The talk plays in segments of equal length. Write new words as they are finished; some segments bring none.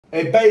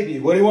Hey, baby,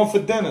 what do you want for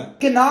dinner?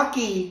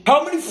 Gnocchi.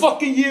 How many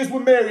fucking years we're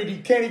married you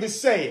can't even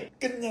say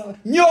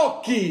it?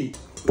 Gnocchi!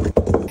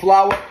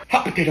 Flour.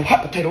 Hot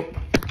potato.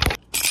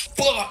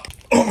 Fuck!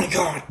 Oh my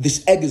god,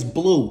 this egg is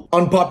blue.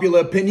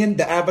 Unpopular opinion,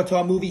 the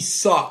Avatar movie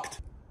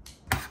sucked.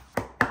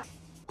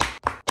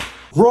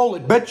 Roll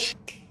it, bitch.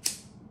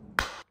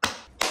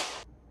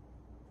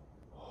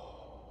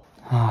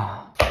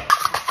 A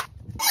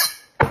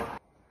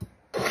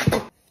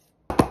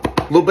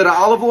little bit of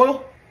olive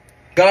oil.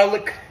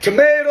 Garlic.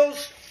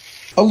 Tomatoes.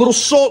 A little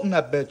salt in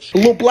that bitch. A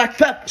little black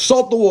pepper.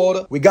 Salt the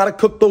water. We gotta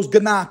cook those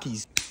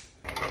gnocchis.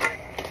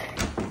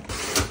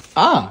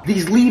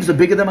 These leaves are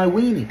bigger than my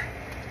weenie.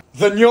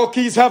 The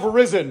gnocchis have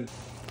arisen.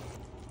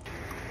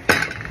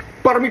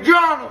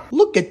 Parmigiano.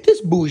 Look at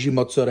this bougie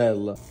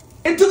mozzarella.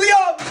 Into the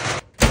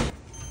oven!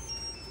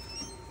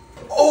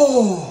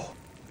 Oh!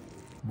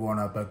 Buon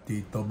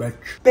appetito,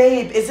 bitch.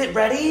 Babe, is it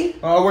ready?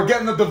 We're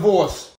getting a divorce.